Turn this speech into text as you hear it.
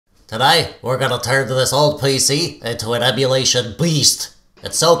Today, we're gonna turn this old PC into an emulation beast.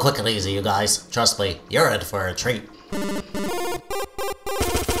 It's so quick and easy, you guys. Trust me, you're in for a treat.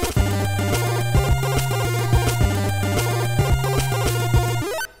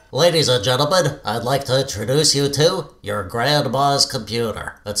 Ladies and gentlemen, I'd like to introduce you to your grandma's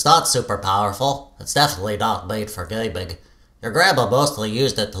computer. It's not super powerful. It's definitely not made for gaming. Your grandma mostly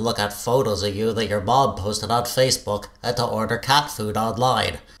used it to look at photos of you that your mom posted on Facebook and to order cat food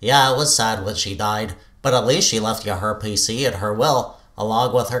online. Yeah, it was sad when she died, but at least she left you her PC and her will,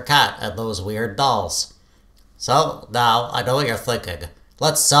 along with her cat and those weird dolls. So, now, I know what you're thinking.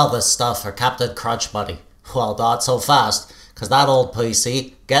 Let's sell this stuff for Captain Crunch money. Well, not so fast, because that old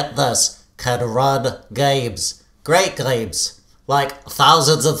PC, get this, can run games. Great games. Like,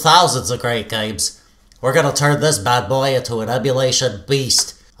 thousands and thousands of great games. We're gonna turn this bad boy into an emulation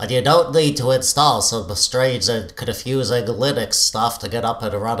beast. And you don't need to install some strange and confusing Linux stuff to get up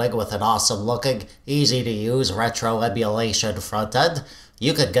and running with an awesome looking, easy to use retro emulation front end.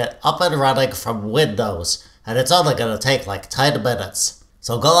 You can get up and running from Windows, and it's only gonna take like 10 minutes.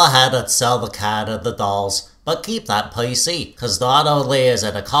 So go ahead and sell the cat and the dolls, but keep that PC, cause not only is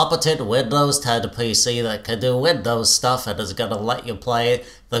it a competent Windows 10 PC that can do Windows stuff and is gonna let you play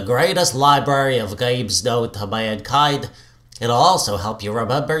the greatest library of games known to mankind, it'll also help you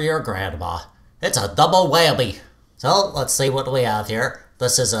remember your grandma. It's a double whammy. So let's see what we have here.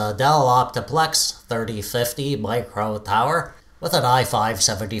 This is a Dell Optiplex 3050 micro tower with an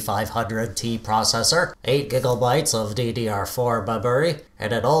i5-7500T processor, 8GB of DDR4 memory,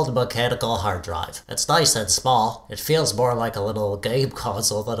 and an old mechanical hard drive. It's nice and small. It feels more like a little game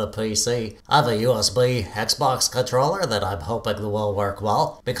console than a PC. I have a USB Xbox controller that I'm hoping will work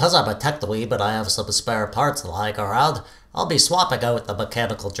well. Because I'm a TechDweeb and I have some spare parts lying around, I'll be swapping out the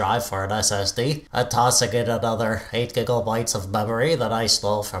mechanical drive for an SSD and tossing in another 8GB of memory that I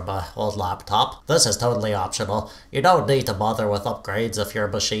stole from my old laptop. This is totally optional. You don't need to bother with upgrades if your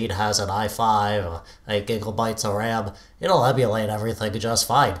machine has an i5 or 8GB of RAM. It'll emulate everything just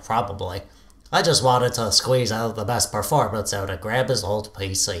fine, probably. I just wanted to squeeze out the best performance out of Grandma's old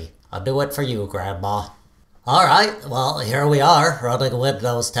PC. I'll do it for you, Grandma. Alright, well, here we are, running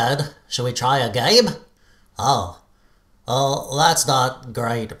Windows 10. Should we try a game? Oh, that's not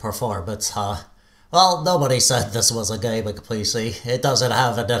great performance, huh? Well, nobody said this was a gaming PC. It doesn't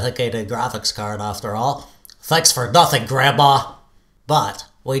have a dedicated graphics card after all. Thanks for nothing, Grandma! But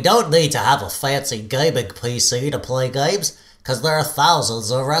we don't need to have a fancy gaming PC to play games, because there are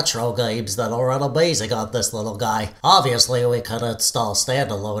thousands of retro games that'll run amazing on this little guy. Obviously, we could install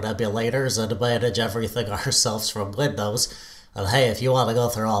standalone emulators and manage everything ourselves from Windows. And hey, if you want to go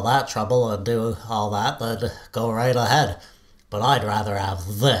through all that trouble and do all that, then go right ahead. But I'd rather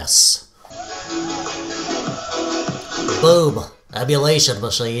have this. Boom! Emulation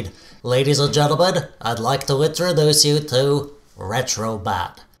machine. Ladies and gentlemen, I'd like to introduce you to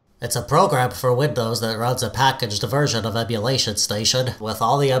Retrobat. It's a program for Windows that runs a packaged version of Emulation Station with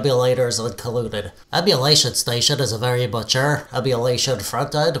all the emulators included. Emulation Station is a very mature emulation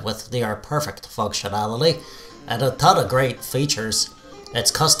front-end with near-perfect functionality and a ton of great features.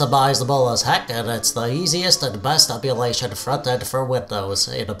 It's customizable as heck, and it's the easiest and best emulation front-end for Windows,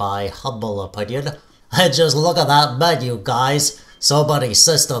 in my humble opinion. And just look at that menu, guys! So many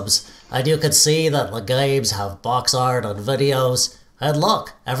systems, and you can see that the games have box art and videos. And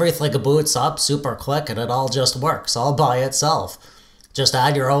look, everything boots up super quick and it all just works, all by itself. Just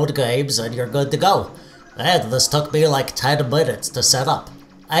add your own games and you're good to go. And this took me like 10 minutes to set up.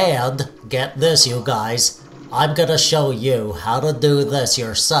 And, get this you guys, I'm gonna show you how to do this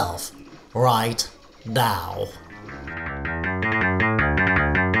yourself, right now.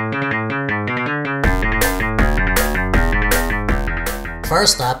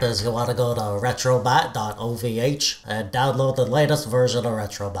 First step is you want to go to retrobat.ovh and download the latest version of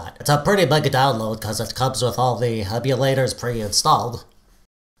Retrobat. It's a pretty big download because it comes with all the emulators pre-installed.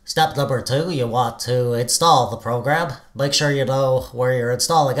 Step number 2, you want to install the program. Make sure you know where you're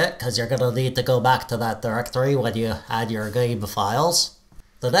installing it, because you're going to need to go back to that directory when you add your game files.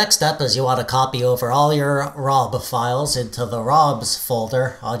 The next step is you want to copy over all your ROM files into the ROMs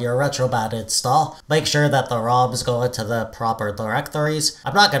folder on your Retrobat install. Make sure that the ROMs go into the proper directories.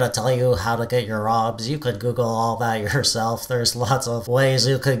 I'm not going to tell you how to get your ROMs. You could Google all that yourself. There's lots of ways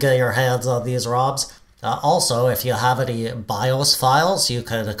you could get your hands on these ROMs. Also, if you have any BIOS files, you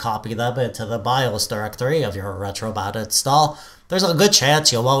can copy them into the BIOS directory of your Retrobat install. There's a good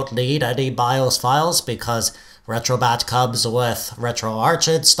chance you won't need any BIOS files because Retrobat comes with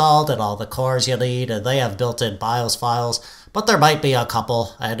RetroArch installed and all the cores you need, and they have built-in BIOS files. but there might be a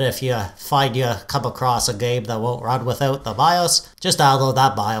couple, and if you find you come across a game that won't run without the BIOS, just download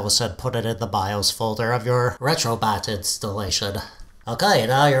that BIOS and put it in the BIOS folder of your Retrobat installation. Okay,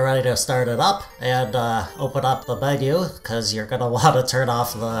 now you're ready to start it up, and open up the menu, because you're going to want to turn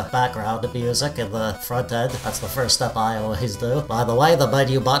off the background music in the front end. That's the first step I always do. By the way, the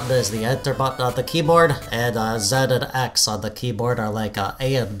menu button is the enter button on the keyboard, and Z and X on the keyboard are like A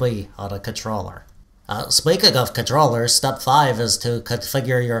and B on a controller. Speaking of controllers, step 5 is to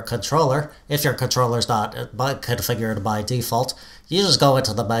configure your controller. If your controller's not configured by default, you just go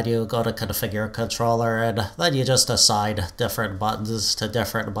into the menu, go to configure controller, and then you just assign different buttons to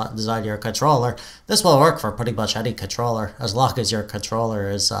different buttons on your controller. This will work for pretty much any controller, as long as your controller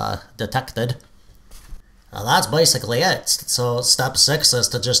is detected. Now that's basically it. So step 6 is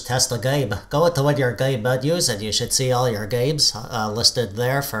to just test the game. Go into one of your game menus and you should see all your games listed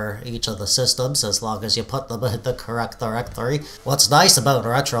there for each of the systems, as long as you put them in the correct directory. What's nice about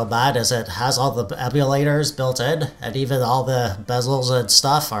Retrobat is it has all the emulators built in, and even all the bezels and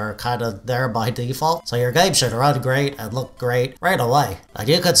stuff are kind of there by default. So your game should run great and look great right away. And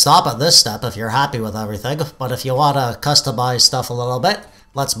you can stop at this step if you're happy with everything, but if you want to customize stuff a little bit,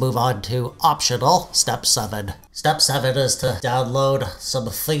 let's move on to optional, step 7. Step 7 is to download some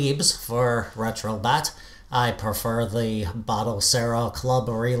themes for Retrobat. I prefer the Batocera Club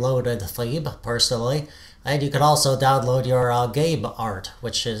Reloaded theme, personally. And you can also download your game art,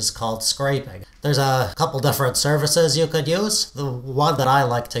 which is called scraping. There's a couple different services you could use. The one that I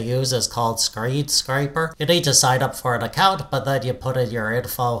like to use is called Screen Scraper. You need to sign up for an account, but then you put in your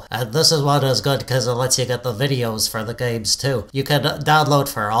info. And this is one that's good because it lets you get the videos for the games too. You can download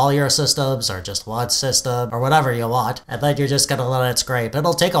for all your systems, or just one system, or whatever you want, and then you're just gonna let it scrape.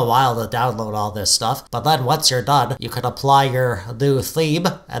 It'll take a while to download all this stuff, but then once you're done, you can apply your new theme,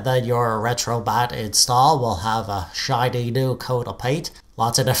 and then your Retrobat install will have a shiny new coat of paint.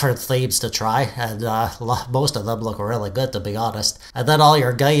 Lots of different themes to try, and most of them look really good, to be honest. And then all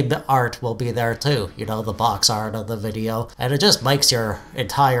your game art will be there too, you know, the box art of the video, and it just makes your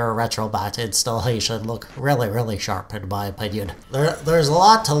entire Retrobat installation look really, really sharp, in my opinion. There's a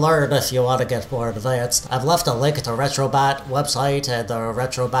lot to learn if you want to get more advanced. I've left a link to Retrobat website and the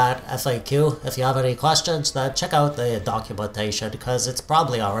Retrobat FAQ. If you have any questions, then check out the documentation, because it's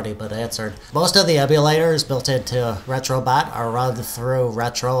probably already been answered. Most of the emulators built into Retrobat are run through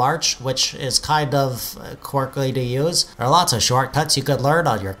RetroArch, which is kind of quirky to use. There are lots of shortcuts you could learn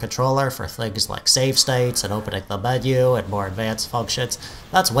on your controller for things like save states and opening the menu and more advanced functions.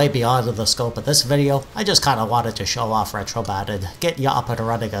 That's way beyond the scope of this video. I just kind of wanted to show off Retrobat and get you up and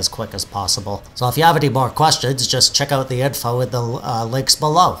running as quick as possible. So if you have any more questions, just check out the info in the links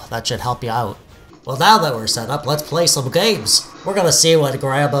below. That should help you out. Well, now that we're set up, let's play some games. We're gonna see what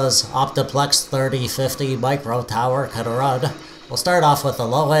Grandma's Optiplex 3050 micro tower can run. We'll start off with the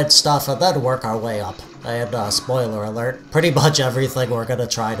low-end stuff and then work our way up. And spoiler alert, pretty much everything we're gonna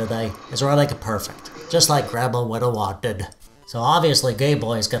try today is running perfect, just like Grandma would have wanted. So obviously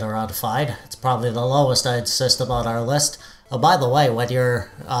Gameboy is gonna run fine. It's probably the lowest end system on our list. Oh, by the way, when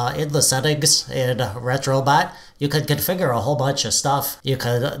you're in the settings in Retrobat, you can configure a whole bunch of stuff. You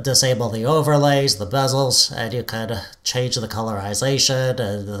could disable the overlays, the bezels, and you could change the colorization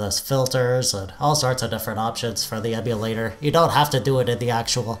and the filters and all sorts of different options for the emulator. You don't have to do it in the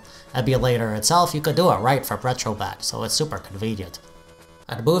actual emulator itself. You could do it right from Retrobat, so it's super convenient.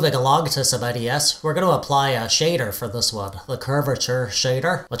 And moving along to some NES, we're going to apply a shader for this one, the curvature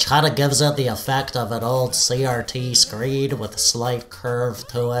shader, which kind of gives it the effect of an old CRT screen with a slight curve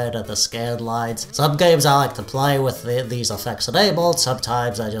to it and the scan lines. Some games I like to play with these effects enabled,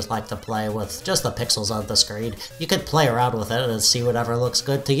 sometimes I just like to play with just the pixels on the screen. You can play around with it and see whatever looks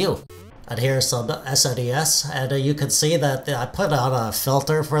good to you. And here's some SNES, and you can see that I put on a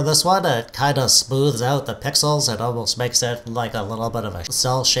filter for this one. It kind of smooths out the pixels. It almost makes it like a little bit of a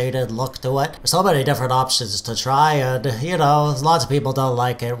cel-shaded look to it. There's so many different options to try, and you know, lots of people don't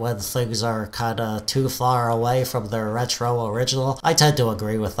like it when things are kind of too far away from their retro original. I tend to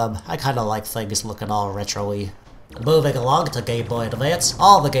agree with them. I kind of like things looking all retro-y. Moving along to Game Boy Advance,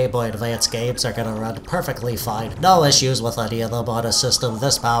 all the Game Boy Advance games are going to run perfectly fine. No issues with any of them on a system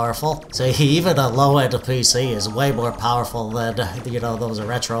this powerful. So even a low-end PC is way more powerful than, you know, those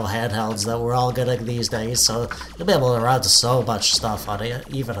retro handhelds that we're all getting these days. So you'll be able to run so much stuff on it,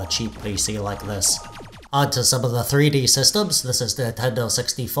 even a cheap PC like this. onto some of the 3D systems. This is the Nintendo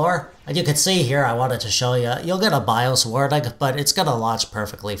 64. And you can see here, I wanted to show you, you'll get a BIOS warning, but it's gonna launch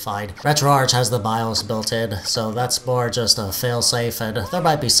perfectly fine. RetroArch has the BIOS built in, so that's more just a failsafe, and there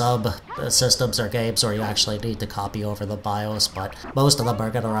might be some systems or games where you actually need to copy over the BIOS, but most of them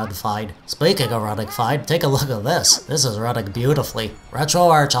are gonna run fine. Speaking of running fine, take a look at this. This is running beautifully.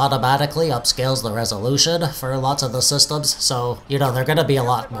 RetroArch automatically upscales the resolution for lots of the systems, so, you know, they're gonna be a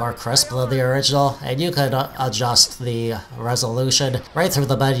lot more crisp than the original, and you can adjust the resolution right through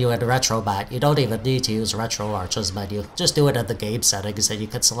the menu in Retrobat. You don't even need to use RetroArch's menu. Just do it in the game settings, and you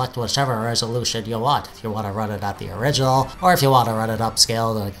can select whichever resolution you want. If you want to run it at the original, or if you want to run it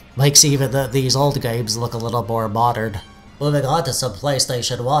upscaled, it makes even these old games look a little more modern. Moving on to some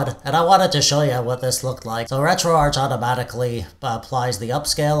PlayStation 1, and I wanted to show you what this looked like. So RetroArch automatically applies the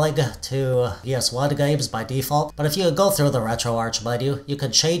upscaling to PS1 games by default, but if you go through the RetroArch menu, you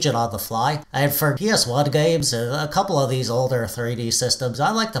can change it on the fly. And for PS1 games, a couple of these older 3D systems,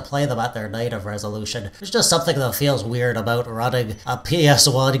 I like to play them at their native resolution. There's just something that feels weird about running a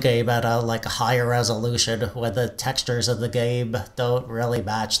PS1 game at a higher resolution when the textures of the game don't really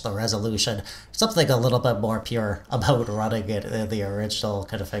match the resolution. Something a little bit more pure about running it in the original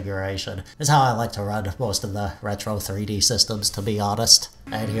configuration is how I like to run most of the retro 3D systems, to be honest.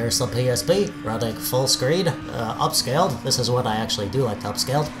 And here's the PSP running full screen, upscaled. This is what I actually do like to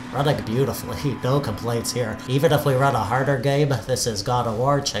upscale. Running beautifully, no complaints here. Even if we run a harder game, this is God of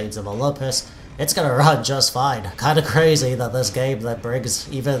War, Chains of Olympus, it's gonna run just fine. Kinda crazy that this game that brings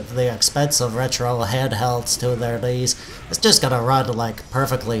even the expensive retro handhelds to their knees is just gonna run like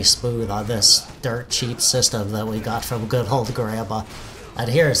perfectly smooth on this dirt cheap system that we got from good old grandma.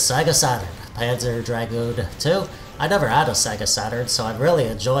 And here's Sega Saturn, Panzer Dragoon 2. I never had a Sega Saturn, so I've really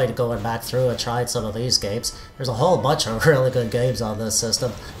enjoyed going back through and trying some of these games. There's a whole bunch of really good games on this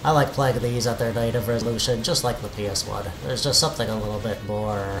system. I like playing these at their native resolution, just like the PS1. There's just something a little bit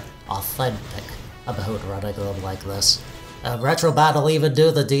more authentic about running them like this. Retrobat will even do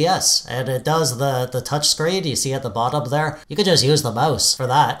the DS, and it does the touchscreen you see at the bottom there. You can just use the mouse for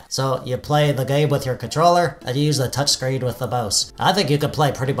that. So you play the game with your controller, and you use the touchscreen with the mouse. I think you could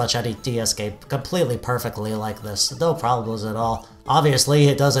play pretty much any DS game completely perfectly like this. No problems at all. Obviously,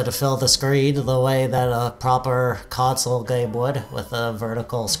 it doesn't fill the screen the way that a proper console game would, with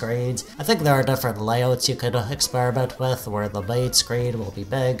vertical screens. I think there are different layouts you could experiment with, where the main screen will be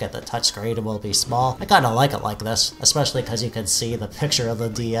big and the touchscreen will be small. I kinda like it like this, especially because you can see the picture of the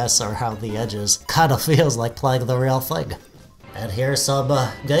DS around the edges. Kinda feels like playing the real thing. And here's some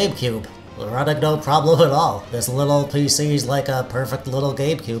Gamecube. Running no problem at all. This little PC's like a perfect little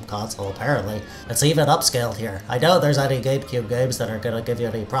Gamecube console, apparently. It's even upscaled here. I doubt there's any Gamecube games that are gonna give you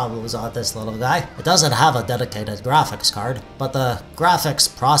any problems on this little guy. It doesn't have a dedicated graphics card, but the graphics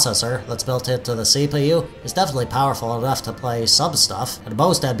processor that's built into the CPU is definitely powerful enough to play some stuff, and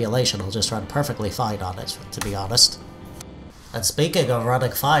most emulation will just run perfectly fine on it, to be honest. And speaking of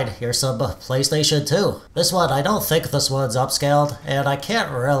running fine, here's some PlayStation 2. This one, I don't think this one's upscaled, and I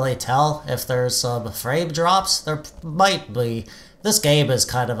can't really tell if there's some frame drops. There might be. This game is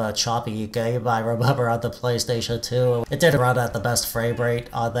kind of a choppy game, I remember on the PlayStation 2. It didn't run at the best frame rate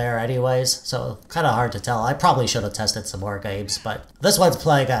on there anyways, so kind of hard to tell. I probably should have tested some more games, but this one's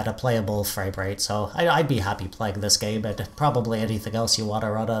playing at a playable frame rate, so I'd be happy playing this game, and probably anything else you want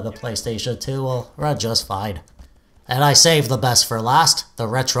to run on the PlayStation 2 will run just fine. And I saved the best for last, the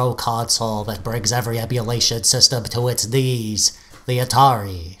retro console that brings every emulation system to its knees, the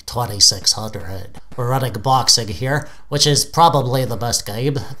Atari 2600. We're running boxing here, which is probably the best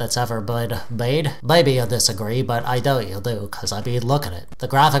game that's ever been made. Maybe you'll disagree, but I know you do, because I mean, look at it. The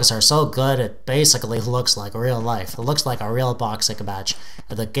graphics are so good, it basically looks like real life. It looks like a real boxing match.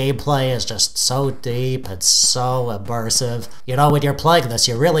 And the gameplay is just so deep and so immersive. You know, when you're playing this,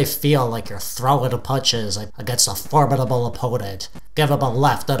 you really feel like you're throwing punches against a formidable opponent. Give them a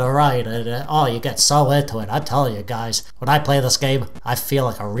left and a right, and oh, you get so into it. I'm telling you guys, when I play this game, I feel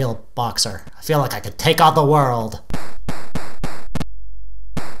like a real boxer. I feel like I could take on the world.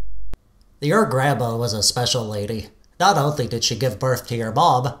 Your grandma was a special lady. Not only did she give birth to your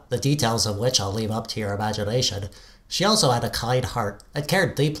mom, the details of which I'll leave up to your imagination, she also had a kind heart and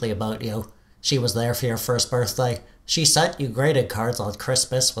cared deeply about you. She was there for your first birthday. She sent you grading cards on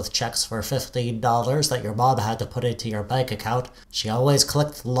Christmas with checks for $15 that your mom had to put into your bank account. She always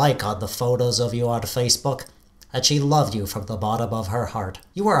clicked like on the photos of you on Facebook. And she loved you from the bottom of her heart.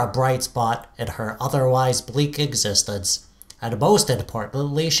 You were a bright spot in her otherwise bleak existence. And most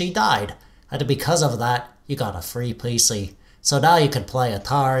importantly, she died. And because of that, you got a free PC. So now you can play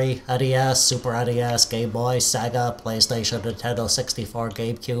Atari, NES, Super NES, Game Boy, Sega, PlayStation, Nintendo 64,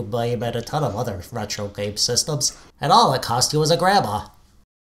 Gamecube, Mame, and a ton of other retro game systems. And all it cost you was a grandma.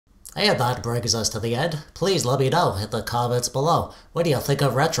 And that brings us to the end. Please let me know in the comments below. What do you think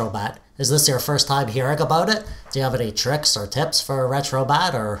of Retrobat? Is this your first time hearing about it? Do you have any tricks or tips for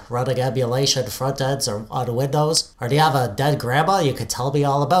Retrobat or running emulation front ends or on Windows? Or do you have a dead grandma you could tell me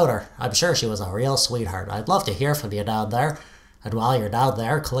all about her? I'm sure she was a real sweetheart. I'd love to hear from you down there. And while you're down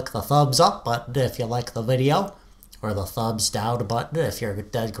there, click the thumbs up button if you like the video, or the thumbs down button if your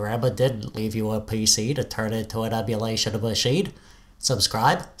dead grandma didn't leave you a PC to turn into an emulation machine.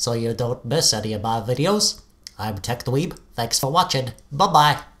 Subscribe so you don't miss any of my videos. I'm TechDweeb. Thanks for watching.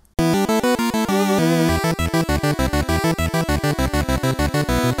 Bye-bye.